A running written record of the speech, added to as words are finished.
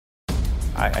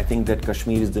I think that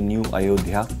Kashmir is the new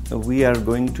Ayodhya. We are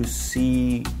going to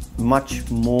see much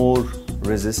more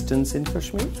resistance in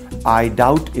Kashmir. I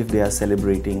doubt if they are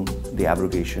celebrating the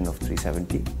abrogation of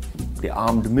 370. The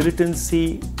armed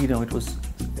militancy, it was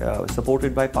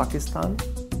supported by Pakistan.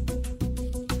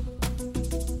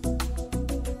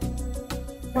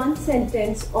 One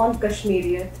sentence on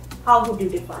Kashmiriyat, how would you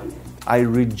define it? I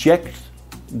reject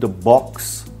the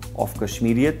box of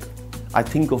Kashmiriyat. I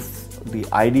think of the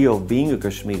idea of being a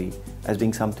Kashmiri as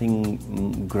being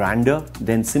something grander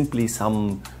than simply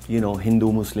some,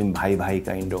 Hindu-Muslim bhai-bhai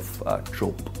kind of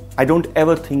trope. I don't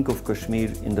ever think of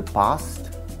Kashmir in the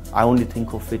past. I only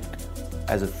think of it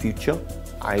as a future.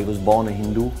 I was born a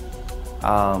Hindu.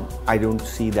 I don't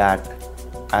see that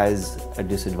as a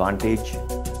disadvantage.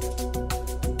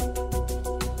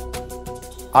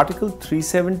 Article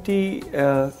 370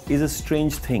 is a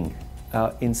strange thing.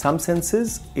 In some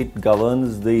senses, it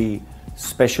governs the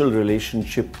special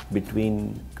relationship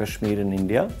between Kashmir and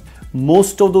India.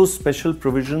 Most of those special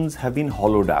provisions have been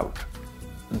hollowed out.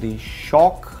 The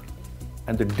shock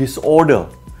and the disorder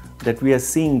that we are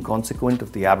seeing consequent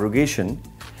of the abrogation,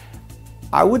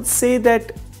 I would say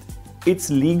that its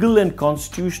legal and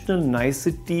constitutional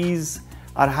niceties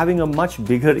are having a much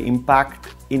bigger impact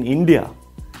in India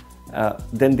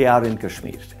than they are in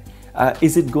Kashmir.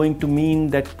 Is it going to mean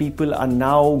that people are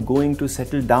now going to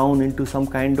settle down into some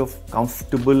kind of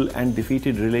comfortable and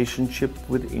defeated relationship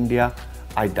with India?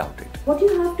 I doubt it. What do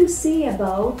you have to say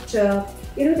about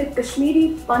the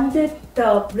Kashmiri Pandit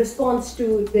response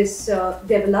to this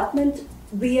development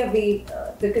via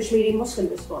the Kashmiri Muslim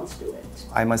response to it?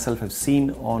 I myself have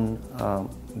seen on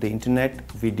the internet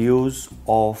videos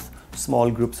of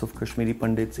small groups of Kashmiri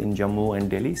Pandits in Jammu and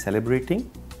Delhi celebrating.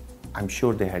 I'm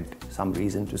sure they had some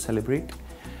reason to celebrate.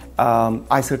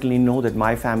 I certainly know that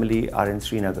my family are in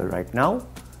Srinagar right now.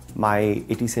 My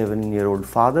 87-year-old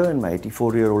father and my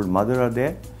 84-year-old mother are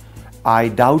there. I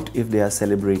doubt if they are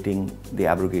celebrating the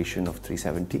abrogation of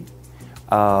 370.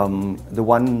 The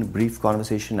one brief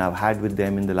conversation I've had with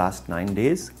them in the last 9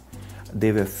 days,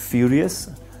 they were furious.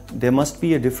 There must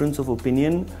be a difference of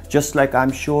opinion, just like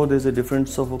I'm sure there's a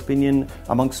difference of opinion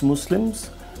amongst Muslims.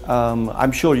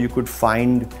 I'm sure you could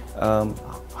find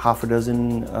half a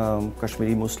dozen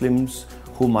Kashmiri Muslims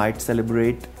who might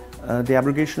celebrate the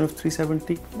abrogation of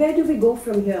 370. Where do we go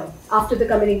from here? After the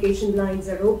communication lines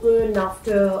are open,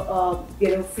 after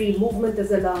free movement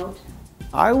is allowed?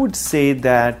 I would say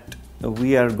that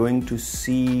we are going to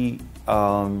see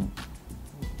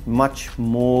much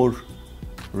more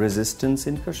resistance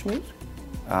in Kashmir.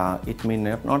 It may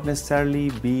not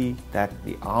necessarily be that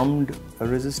the armed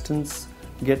resistance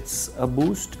gets a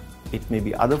boost. It may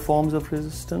be other forms of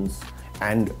resistance.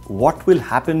 And what will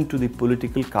happen to the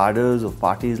political cadres of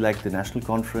parties like the National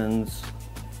Conference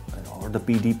or the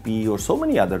PDP or so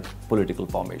many other political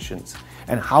formations,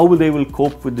 and how they will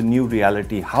cope with the new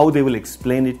reality, how they will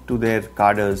explain it to their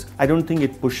cadres, I don't think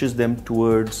it pushes them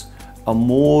towards a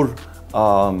more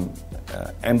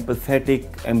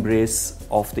empathetic embrace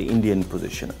of the Indian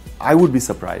position. I would be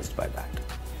surprised by that.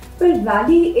 Well,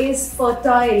 Valley is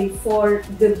fertile for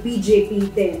the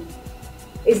BJP then.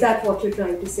 Is that what you're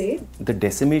trying to say? The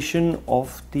decimation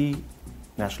of the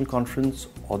National Conference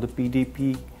or the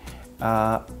PDP,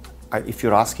 if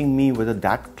you're asking me whether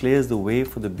that clears the way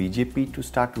for the BJP to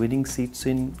start winning seats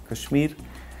in Kashmir,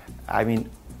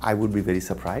 I would be very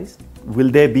surprised.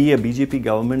 Will there be a BJP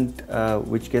government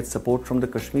which gets support from the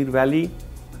Kashmir Valley?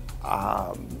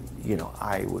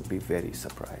 I would be very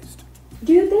surprised.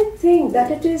 Do you then think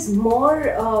that it is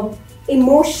more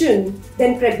emotion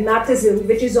than pragmatism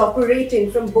which is operating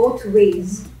from both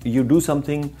ways? You do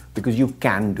something because you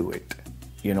can do it.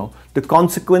 The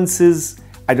consequences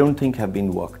I don't think have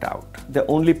been worked out. The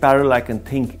only parallel I can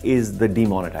think is the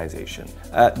demonetization.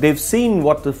 They've seen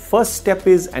what the first step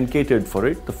is and catered for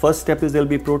it. The first step is there'll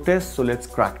be protests, so let's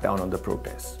crack down on the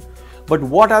protests. But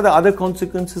what are the other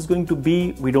consequences going to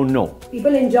be? We don't know.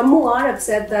 People in Jammu are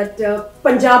upset that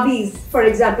Punjabis, for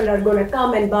example, are going to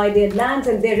come and buy their lands,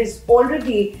 and there is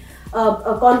already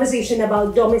a conversation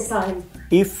about domicile.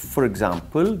 If, for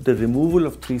example, the removal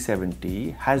of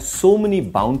 370 has so many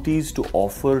bounties to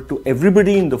offer to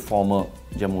everybody in the former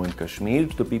Jammu and Kashmir,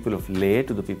 to the people of Leh,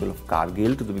 to the people of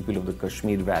Kargil, to the people of the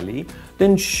Kashmir Valley,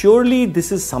 then surely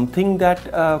this is something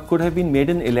that could have been made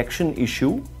an election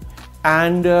issue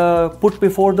and put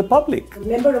before the public. A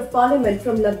member of parliament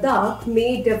from Ladakh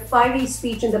made a fiery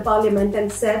speech in the parliament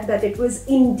and said that it was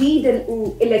indeed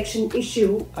an election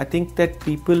issue. I think that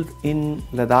people in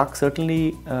Ladakh,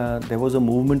 certainly there was a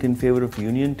movement in favor of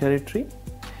union territory.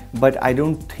 but I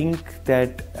don't think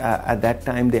that at that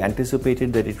time they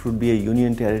anticipated that it would be a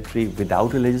union territory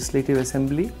without a legislative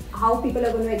assembly. How people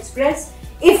are going to express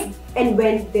if and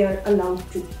when they are allowed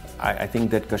to. I think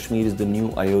that Kashmir is the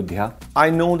new Ayodhya. I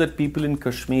know that people in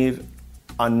Kashmir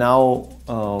are now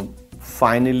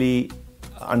finally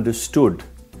understood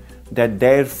that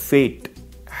their fate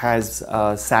has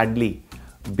sadly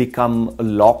become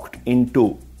locked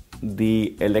into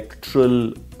the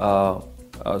electoral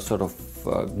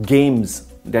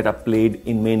games that are played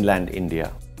in mainland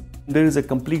India. There is a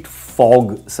complete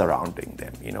fog surrounding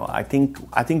them. I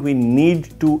think we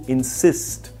need to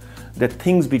insist that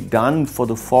things be done for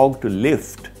the fog to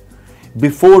lift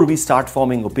before we start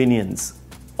forming opinions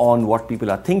on what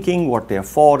people are thinking, what they are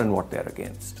for and what they are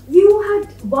against. You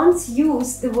had once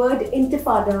used the word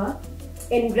intifada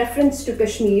in reference to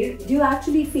Kashmir. Do you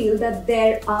actually feel that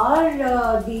there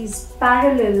are these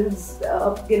parallels,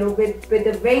 with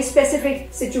a very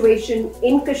specific situation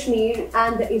in Kashmir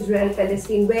and the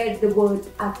Israel-Palestine, where the word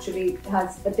actually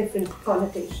has a different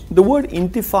connotation? The word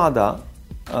intifada,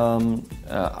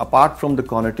 apart from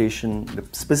the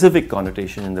specific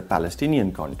connotation in the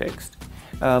Palestinian context,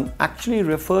 actually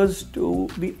refers to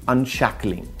the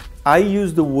unshackling. I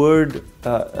use the word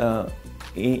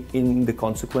in the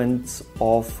consequence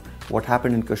of what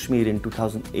happened in Kashmir in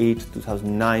 2008,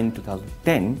 2009,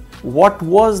 2010. What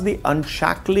was the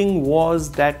unshackling was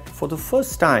that for the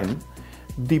first time,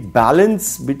 the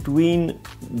balance between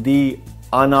the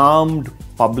unarmed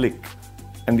public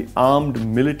and the armed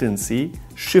militancy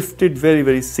shifted very,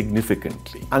 very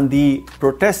significantly. And the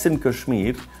protests in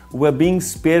Kashmir were being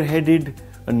spearheaded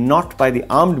not by the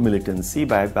armed militancy,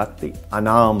 but the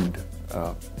unarmed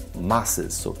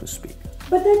masses, so to speak.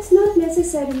 But that's not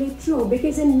necessarily true,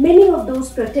 because in many of those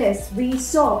protests, we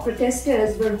saw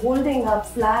protesters were holding up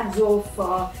flags of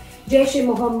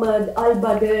Jaish-e-Mohammed,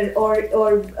 Al-Badr,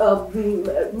 or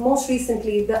most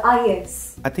recently the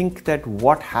IS. I think that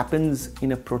what happens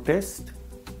in a protest,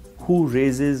 who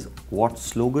raises what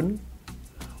slogan,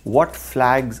 what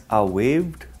flags are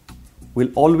waved, will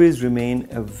always remain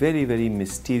a very, very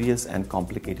mysterious and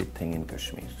complicated thing in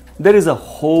Kashmir. There is a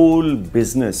whole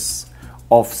business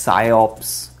of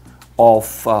psyops,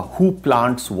 of who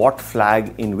plants what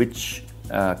flag in which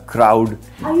crowd.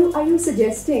 Are you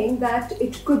suggesting that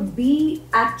it could be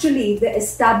actually the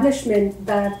establishment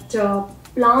that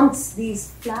plants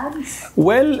these flags?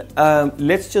 Well,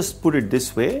 let's just put it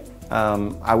this way.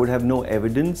 I would have no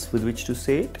evidence with which to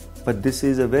say it, but this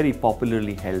is a very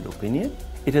popularly held opinion.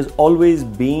 It has always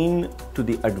been to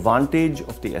the advantage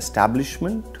of the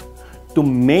establishment to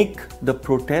make the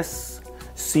protests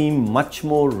seem much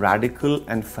more radical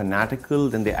and fanatical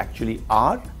than they actually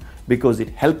are, because it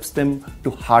helps them to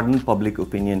harden public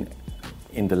opinion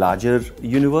in the larger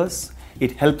universe.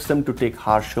 It helps them to take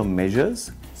harsher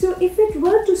measures. So if it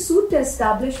were to suit the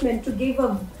establishment to give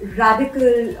a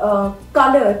radical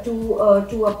color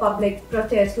to a public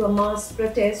protest, to a mass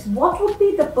protest, what would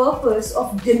be the purpose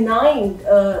of denying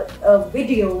a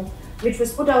video which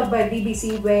was put out by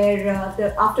BBC where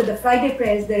after the Friday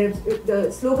press,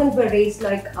 the slogans were raised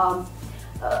like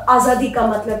Azadi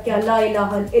ka matlab kya, la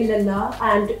ilaha illallah,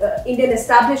 and Indian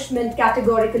establishment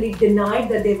categorically denied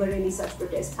that there were any such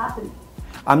protests happening.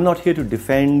 I'm not here to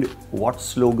defend what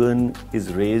slogan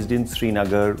is raised in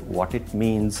Srinagar, what it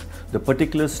means. The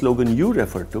particular slogan you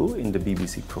refer to in the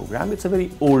BBC program, it's a very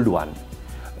old one.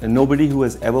 And nobody who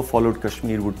has ever followed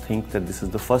Kashmir would think that this is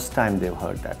the first time they've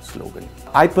heard that slogan.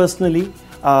 I personally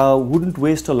wouldn't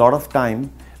waste a lot of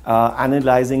time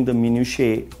analyzing the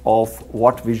minutiae of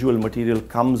what visual material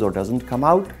comes or doesn't come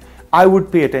out. I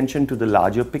would pay attention to the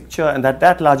larger picture, and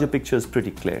that larger picture is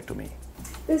pretty clear to me.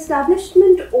 The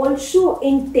establishment also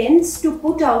intends to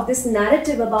put out this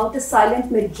narrative about a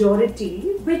silent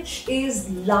majority, which is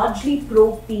largely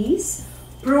pro-peace,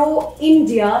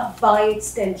 pro-India by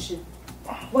extension.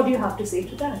 What do you have to say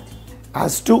to that?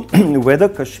 As to whether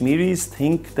Kashmiris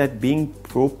think that being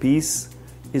pro-peace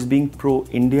is being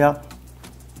pro-India,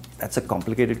 that's a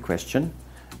complicated question.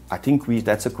 I think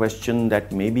that's a question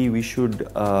that maybe we should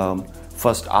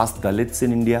first ask Dalits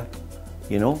in India.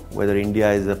 Whether India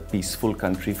is a peaceful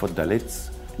country for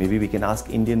Dalits. Maybe we can ask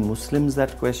Indian Muslims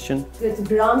that question. It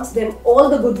grants them all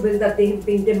the goodwill that they have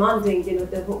been demanding,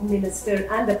 the Home Minister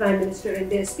and the Prime Minister in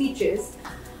their speeches.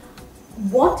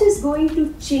 What is going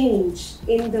to change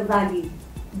in the valley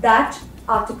that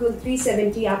Article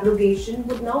 370 abrogation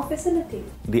would now facilitate?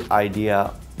 The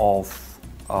idea of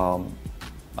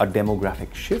a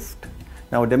demographic shift.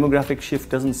 Now, a demographic shift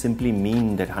doesn't simply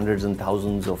mean that hundreds and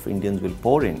thousands of Indians will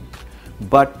pour in.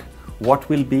 But what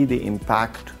will be the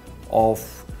impact of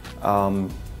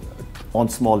on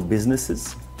small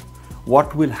businesses?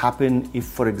 What will happen if,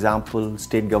 for example,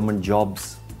 state government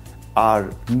jobs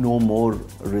are no more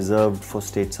reserved for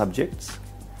state subjects?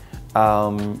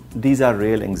 These are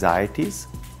real anxieties,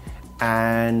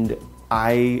 and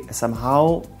I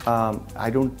somehow I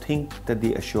don't think that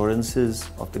the assurances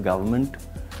of the government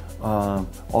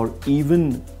or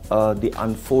even the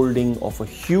unfolding of a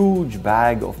huge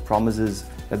bag of promises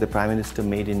that the Prime Minister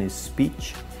made in his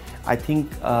speech, I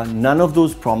think none of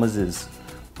those promises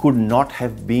could not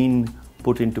have been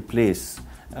put into place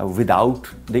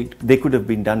they could have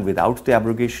been done without the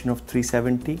abrogation of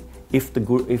 370 if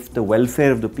the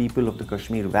welfare of the people of the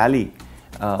Kashmir Valley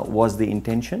was the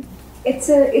intention. It's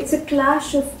a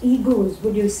clash of egos,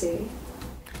 would you say?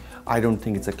 I don't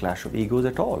think it's a clash of egos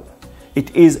at all.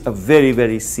 It is a very,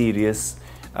 very serious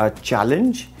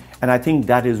challenge, and I think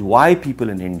that is why people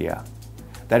in India,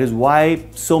 that is why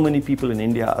so many people in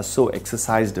India are so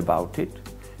exercised about it,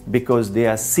 because they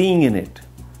are seeing in it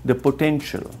the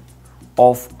potential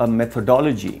of a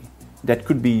methodology that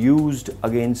could be used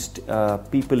against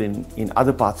people in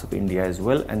other parts of India as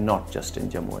well, and not just in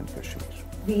Jammu and Kashmir.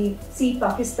 We see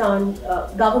Pakistan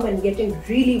government getting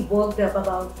really worked up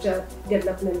about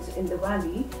developments in the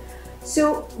valley.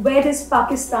 So where does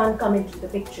Pakistan come into the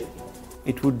picture?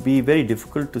 It would be very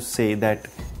difficult to say that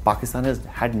Pakistan has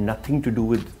had nothing to do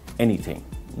with anything.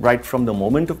 Right from the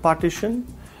moment of partition,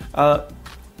 the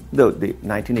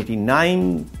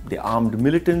 1989, the armed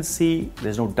militancy,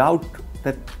 there's no doubt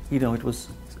that it was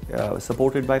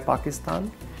supported by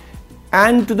Pakistan,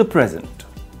 and to the present.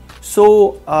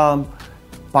 So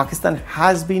Pakistan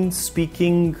has been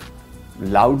speaking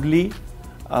loudly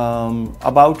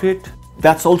about it.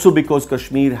 That's also because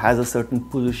Kashmir has a certain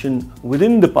position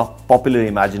within the popular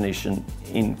imagination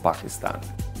in Pakistan.